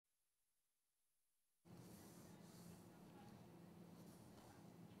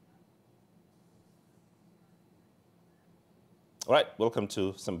All right, welcome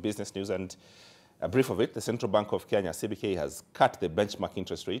to some business news and a brief of it. The Central Bank of Kenya, CBK, has cut the benchmark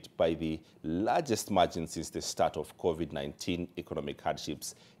interest rate by the largest margin since the start of COVID-19 economic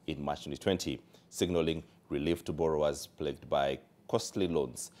hardships in March 2020, signaling relief to borrowers plagued by costly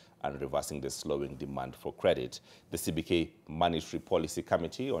loans and reversing the slowing demand for credit. The CBK Monetary Policy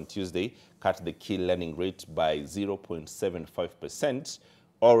Committee on Tuesday cut the key lending rate by 0.75%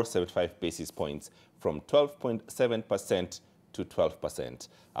 or 75 basis points from 12.7% to 12%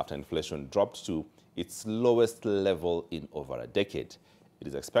 after inflation dropped to its lowest level in over a decade. It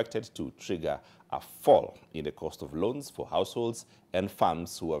is expected to trigger a fall in the cost of loans for households and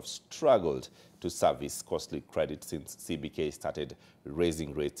firms who have struggled to service costly credit since CBK started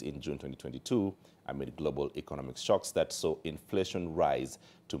raising rates in June 2022 amid global economic shocks that saw inflation rise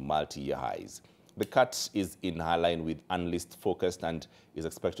to multi-year highs. The cut is in line with analyst forecast and is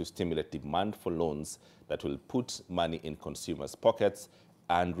expected to stimulate demand for loans that will put money in consumers' pockets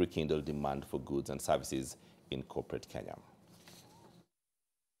and rekindle demand for goods and services in corporate Kenya.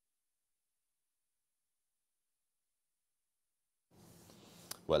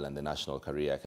 Well, and the National Career